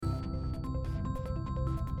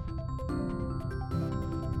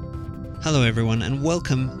Hello everyone, and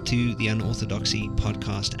welcome to the Unorthodoxy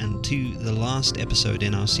podcast and to the last episode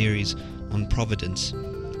in our series on providence.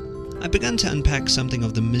 I've begun to unpack something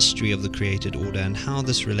of the mystery of the created order and how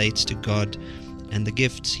this relates to God and the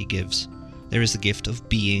gifts he gives. There is the gift of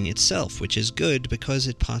being itself, which is good because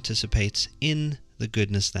it participates in the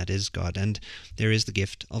goodness that is God, and there is the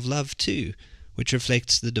gift of love too, which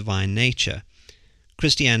reflects the divine nature.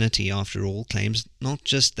 Christianity, after all, claims not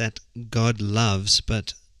just that God loves,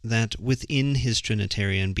 but that within his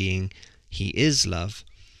Trinitarian being, he is love.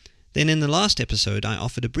 Then in the last episode, I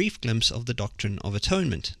offered a brief glimpse of the doctrine of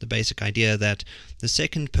atonement, the basic idea that the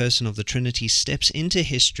second person of the Trinity steps into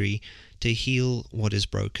history to heal what is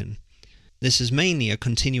broken. This is mainly a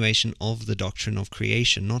continuation of the doctrine of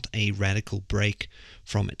creation, not a radical break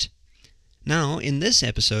from it. Now, in this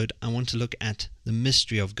episode, I want to look at the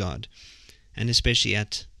mystery of God, and especially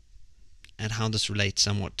at how this relates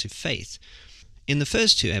somewhat to faith. In the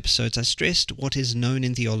first two episodes, I stressed what is known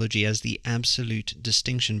in theology as the absolute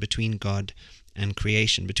distinction between God and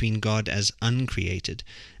creation, between God as uncreated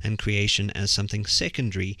and creation as something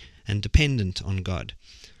secondary and dependent on God.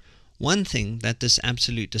 One thing that this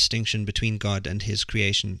absolute distinction between God and his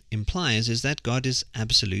creation implies is that God is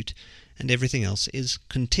absolute and everything else is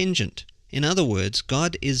contingent. In other words,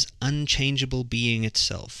 God is unchangeable being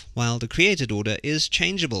itself, while the created order is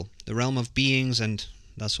changeable, the realm of beings and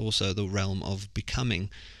thus also the realm of becoming.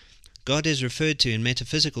 God is referred to in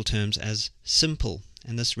metaphysical terms as simple,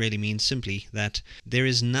 and this really means simply that there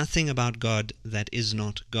is nothing about God that is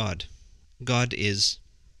not God. God is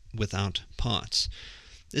without parts.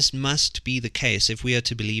 This must be the case if we are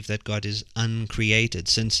to believe that God is uncreated,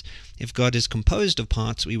 since if God is composed of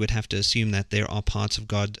parts, we would have to assume that there are parts of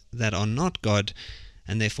God that are not God,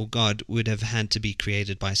 and therefore God would have had to be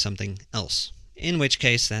created by something else. In which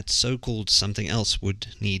case that so-called something else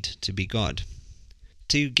would need to be God.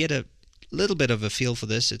 To get a little bit of a feel for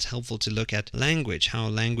this, it's helpful to look at language, how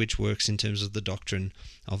language works in terms of the doctrine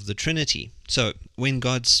of the Trinity. So, when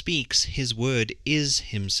God speaks, his word is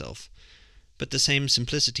himself. But the same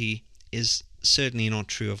simplicity is certainly not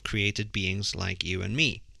true of created beings like you and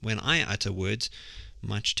me. When I utter words,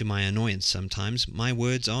 much to my annoyance sometimes, my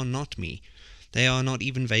words are not me. They are not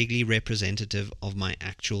even vaguely representative of my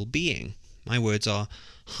actual being. My words are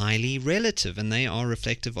highly relative, and they are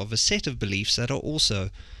reflective of a set of beliefs that are also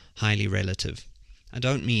highly relative. I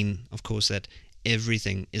don't mean, of course, that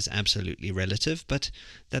everything is absolutely relative, but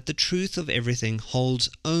that the truth of everything holds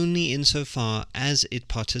only insofar as it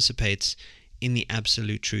participates in the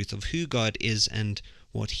absolute truth of who God is and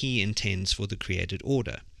what he intends for the created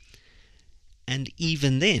order. And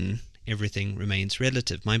even then, everything remains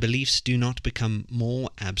relative. My beliefs do not become more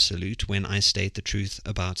absolute when I state the truth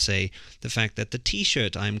about, say, the fact that the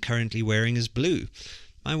t-shirt I am currently wearing is blue.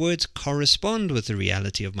 My words correspond with the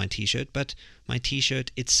reality of my t-shirt, but my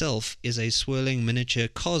t-shirt itself is a swirling miniature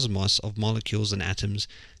cosmos of molecules and atoms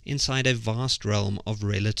inside a vast realm of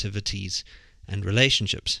relativities and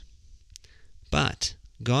relationships. But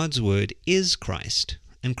God's word is Christ,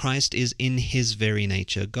 and Christ is in his very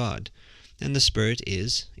nature God. And the Spirit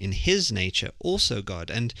is, in his nature, also God,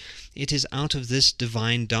 and it is out of this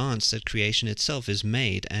divine dance that creation itself is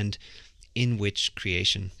made, and in which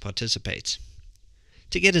creation participates.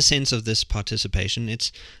 To get a sense of this participation,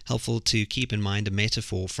 it's helpful to keep in mind a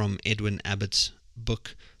metaphor from Edwin Abbott's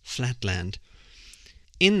book, Flatland.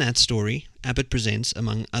 In that story, Abbott presents,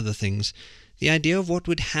 among other things, the idea of what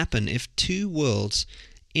would happen if two worlds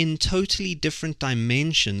in totally different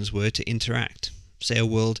dimensions were to interact. Say a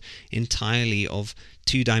world entirely of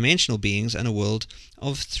two-dimensional beings and a world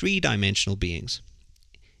of three-dimensional beings.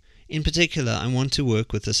 In particular, I want to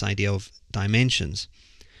work with this idea of dimensions.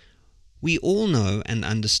 We all know and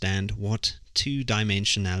understand what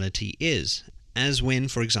two-dimensionality is, as when,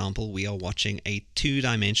 for example, we are watching a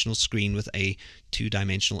two-dimensional screen with a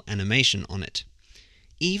two-dimensional animation on it.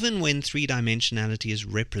 Even when three-dimensionality is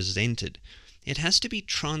represented, it has to be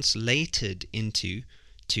translated into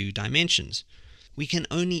two dimensions. We can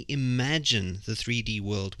only imagine the 3D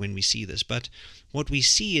world when we see this, but what we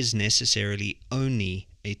see is necessarily only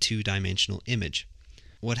a two-dimensional image.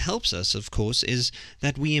 What helps us, of course, is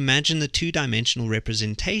that we imagine the two-dimensional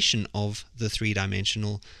representation of the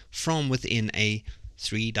three-dimensional from within a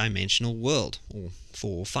three-dimensional world, or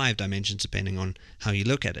 4 or 5 dimensions depending on how you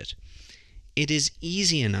look at it. It is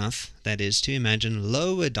easy enough, that is, to imagine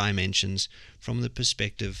lower dimensions from the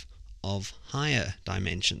perspective of higher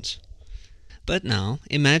dimensions. But now,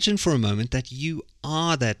 imagine for a moment that you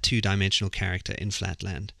are that two-dimensional character in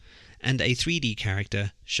Flatland, and a 3D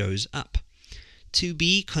character shows up. To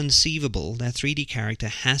be conceivable, that 3D character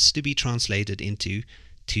has to be translated into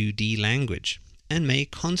 2D language. and may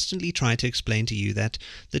constantly try to explain to you that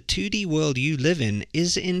the 2D world you live in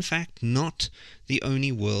is in fact not the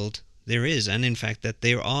only world there is, and in fact that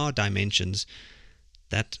there are dimensions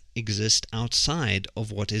that exist outside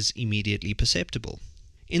of what is immediately perceptible.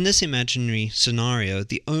 In this imaginary scenario,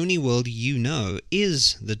 the only world you know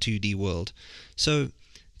is the 2D world. So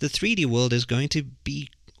the 3D world is going to be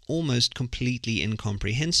almost completely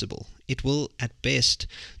incomprehensible. It will at best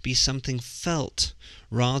be something felt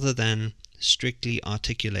rather than strictly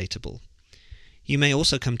articulatable. You may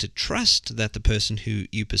also come to trust that the person who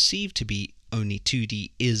you perceive to be only 2D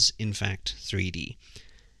is in fact 3D.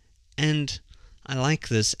 And I like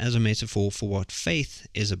this as a metaphor for what faith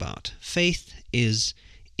is about. Faith is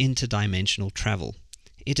interdimensional travel.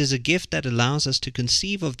 It is a gift that allows us to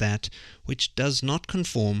conceive of that which does not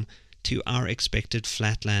conform to our expected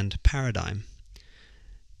flatland paradigm.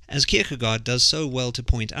 As Kierkegaard does so well to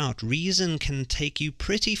point out, reason can take you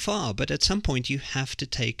pretty far, but at some point you have to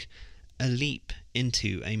take a leap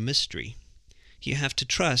into a mystery. You have to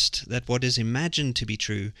trust that what is imagined to be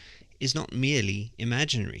true is not merely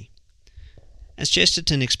imaginary. As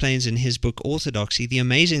Chesterton explains in his book Orthodoxy, the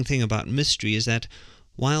amazing thing about mystery is that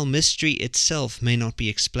while mystery itself may not be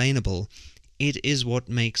explainable, it is what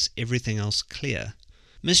makes everything else clear.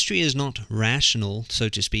 Mystery is not rational, so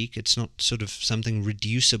to speak. It's not sort of something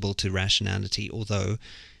reducible to rationality, although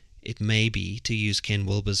it may be, to use Ken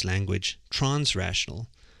Wilber's language, trans-rational.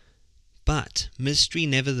 But mystery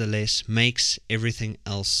nevertheless makes everything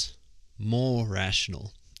else more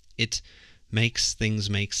rational. It makes things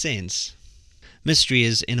make sense. Mystery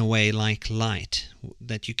is in a way like light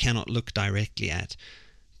that you cannot look directly at,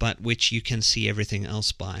 but which you can see everything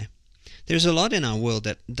else by. There's a lot in our world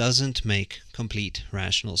that doesn't make complete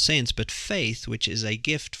rational sense, but faith, which is a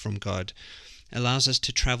gift from God, allows us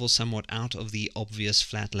to travel somewhat out of the obvious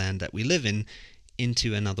flatland that we live in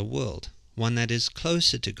into another world, one that is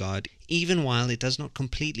closer to God, even while it does not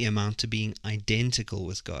completely amount to being identical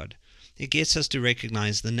with God. It gets us to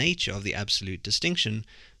recognize the nature of the absolute distinction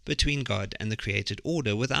between God and the created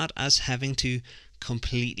order without us having to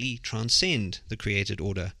completely transcend the created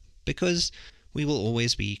order, because we will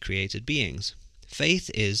always be created beings. Faith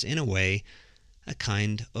is, in a way, a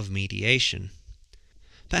kind of mediation.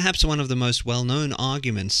 Perhaps one of the most well-known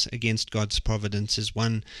arguments against God's providence is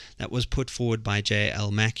one that was put forward by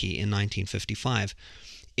J.L. Mackie in 1955.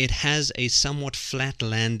 It has a somewhat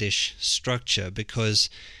flatlandish structure because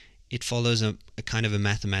it follows a kind of a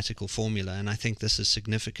mathematical formula, and I think this is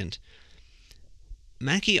significant.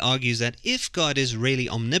 Mackie argues that if God is really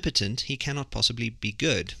omnipotent, he cannot possibly be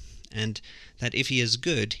good, and that if he is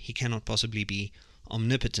good, he cannot possibly be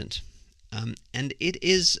omnipotent. And it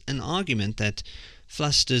is an argument that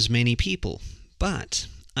flusters many people, but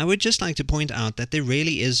I would just like to point out that there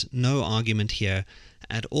really is no argument here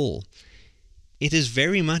at all. It is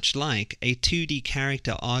very much like a 2D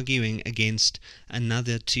character arguing against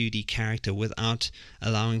another 2D character without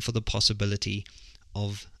allowing for the possibility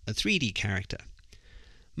of a 3D character.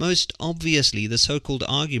 Most obviously, the so-called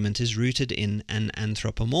argument is rooted in an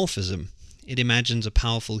anthropomorphism. It imagines a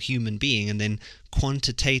powerful human being and then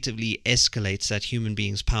quantitatively escalates that human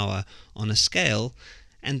being's power on a scale,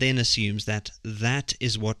 and then assumes that that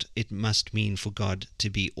is what it must mean for God to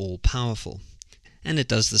be all-powerful. And it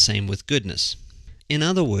does the same with goodness. In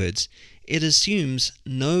other words, it assumes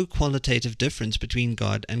no qualitative difference between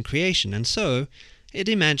God and creation, and so it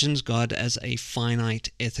imagines God as a finite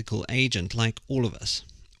ethical agent like all of us.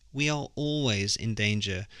 We are always in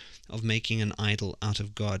danger of making an idol out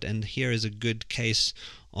of God, and here is a good case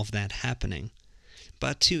of that happening.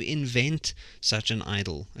 But to invent such an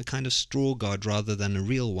idol, a kind of straw god rather than a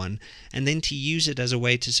real one, and then to use it as a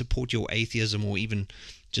way to support your atheism or even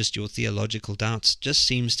just your theological doubts, just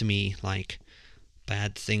seems to me like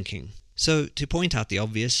bad thinking. So, to point out the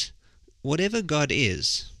obvious, whatever God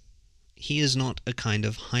is, he is not a kind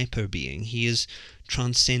of hyper-being. He is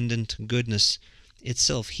transcendent goodness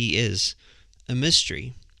itself. He is a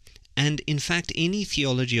mystery. And in fact, any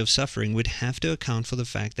theology of suffering would have to account for the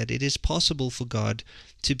fact that it is possible for God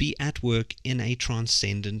to be at work in a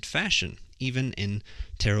transcendent fashion, even in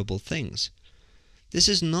terrible things. This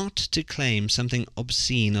is not to claim something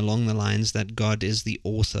obscene along the lines that God is the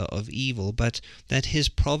author of evil, but that his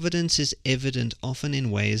providence is evident often in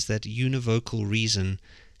ways that univocal reason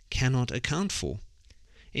cannot account for.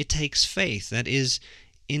 It takes faith, that is,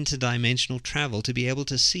 interdimensional travel, to be able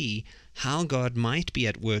to see how God might be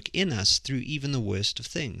at work in us through even the worst of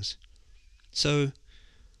things. So,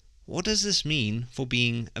 what does this mean for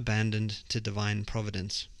being abandoned to divine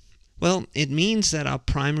providence? Well, it means that our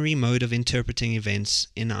primary mode of interpreting events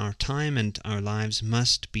in our time and our lives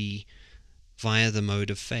must be via the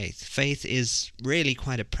mode of faith. Faith is really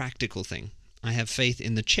quite a practical thing. I have faith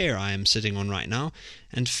in the chair I am sitting on right now,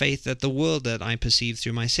 and faith that the world that I perceive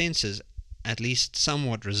through my senses at least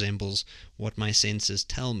somewhat resembles what my senses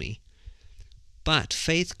tell me. But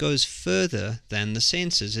faith goes further than the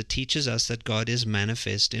senses. It teaches us that God is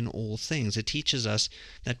manifest in all things. It teaches us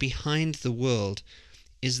that behind the world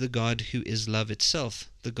is the God who is love itself,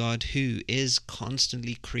 the God who is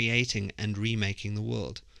constantly creating and remaking the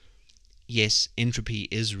world. Yes, entropy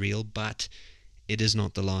is real, but it is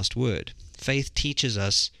not the last word. Faith teaches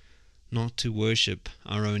us not to worship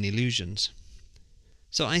our own illusions.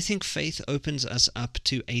 So I think faith opens us up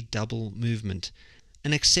to a double movement,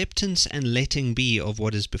 an acceptance and letting be of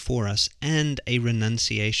what is before us, and a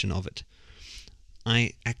renunciation of it.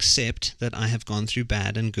 I accept that I have gone through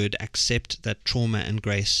bad and good, accept that trauma and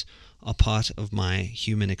grace are part of my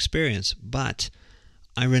human experience, but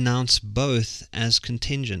I renounce both as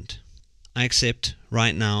contingent. I accept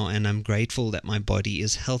right now, and I'm grateful that my body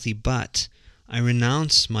is healthy, but I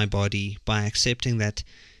renounce my body by accepting that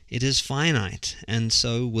it is finite, and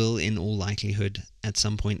so will in all likelihood at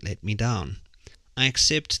some point let me down. I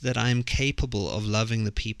accept that I am capable of loving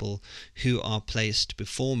the people who are placed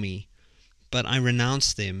before me, but I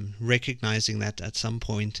renounce them, recognizing that at some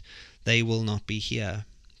point they will not be here.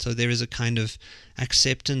 So there is a kind of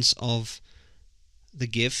acceptance of the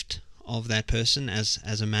gift of that person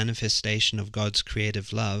as a manifestation of God's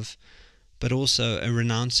creative love, but also a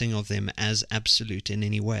renouncing of them as absolute in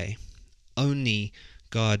any way. Only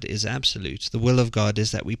God is absolute. The will of God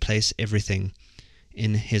is that we place everything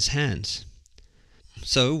in His hands.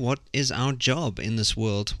 So what is our job in this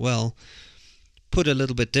world? Well, put a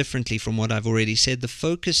little bit differently from what I've already said, the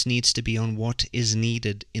focus needs to be on what is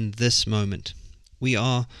needed in this moment. We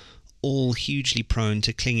are all hugely prone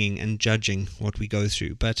to clinging and judging what we go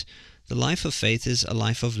through, but the life of faith is a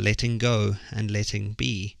life of letting go and letting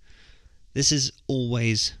be. This is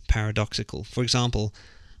always paradoxical. For example,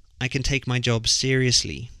 I can take my job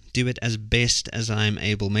seriously, do it as best as I am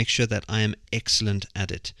able, make sure that I am excellent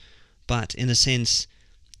at it. But in a sense,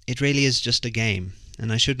 it really is just a game,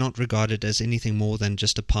 and I should not regard it as anything more than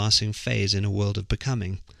just a passing phase in a world of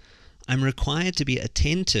becoming. I'm required to be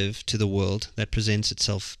attentive to the world that presents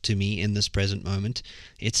itself to me in this present moment.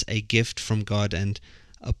 It's a gift from God and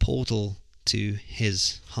a portal to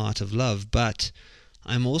His heart of love, but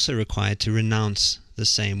I'm also required to renounce the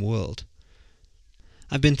same world.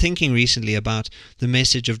 I've been thinking recently about the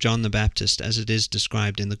message of John the Baptist as it is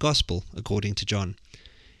described in the Gospel according to John.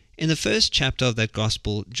 In the first chapter of that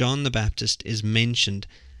Gospel, John the Baptist is mentioned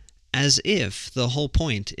as if the whole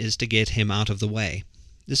point is to get him out of the way.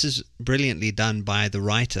 This is brilliantly done by the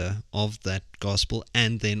writer of that Gospel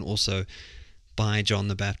and then also by John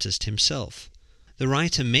the Baptist himself. The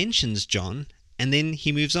writer mentions John and then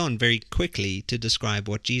he moves on very quickly to describe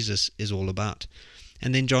what Jesus is all about.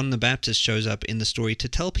 And then John the Baptist shows up in the story to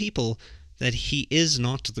tell people that he is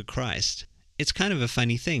not the Christ. It's kind of a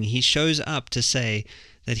funny thing. He shows up to say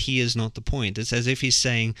that he is not the point. It's as if he's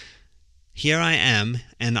saying, here I am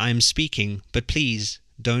and I'm speaking, but please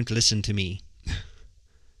don't listen to me.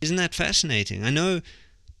 Isn't that fascinating? I know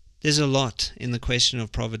there's a lot in the question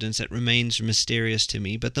of providence that remains mysterious to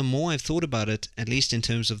me, but the more I've thought about it, at least in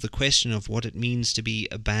terms of the question of what it means to be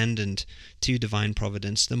abandoned to divine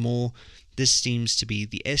providence, the more this seems to be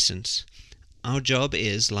the essence. Our job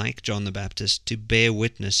is, like John the Baptist, to bear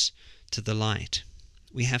witness to the light.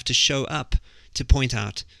 We have to show up to point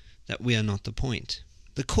out that we are not the point.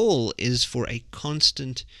 The call is for a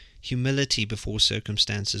constant humility before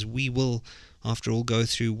circumstances. We will, after all, go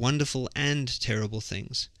through wonderful and terrible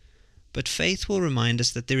things. But faith will remind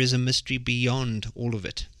us that there is a mystery beyond all of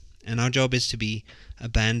it, and our job is to be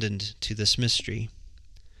abandoned to this mystery.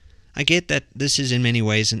 I get that this is in many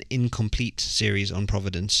ways an incomplete series on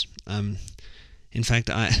providence. In fact,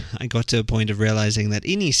 I got to a point of realizing that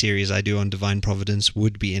any series I do on divine providence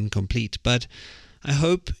would be incomplete, but I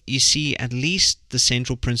hope you see at least the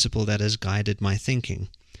central principle that has guided my thinking.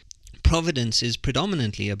 Providence is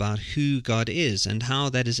predominantly about who God is and how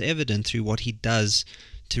that is evident through what He does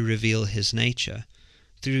to reveal His nature,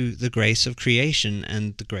 through the grace of creation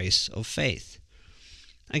and the grace of faith.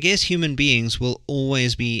 I guess human beings will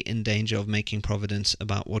always be in danger of making providence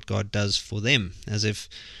about what God does for them, as if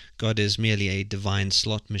God is merely a divine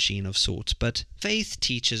slot machine of sorts, but faith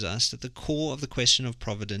teaches us that the core of the question of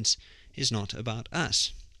providence is not about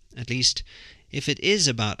us. At least, if it is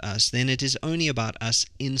about us, then it is only about us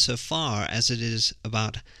insofar as it is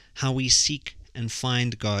about how we seek and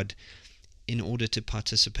find God in order to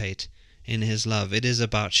participate in His love. It is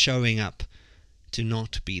about showing up to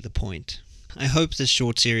not be the point. I hope this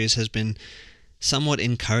short series has been somewhat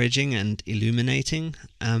encouraging and illuminating,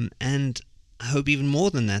 and I hope even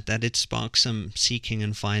more than that it sparks some seeking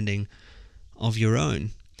and finding of your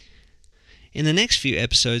own. In the next few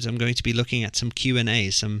episodes, I'm going to be looking at some Q&A,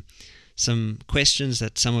 some questions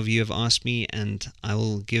that some of you have asked me, and I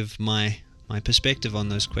will give my perspective on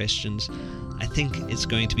those questions. I think it's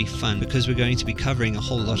going to be fun because we're going to be covering a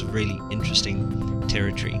whole lot of really interesting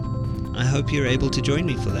territory. I hope you're able to join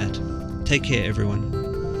me for that. Take care, everyone.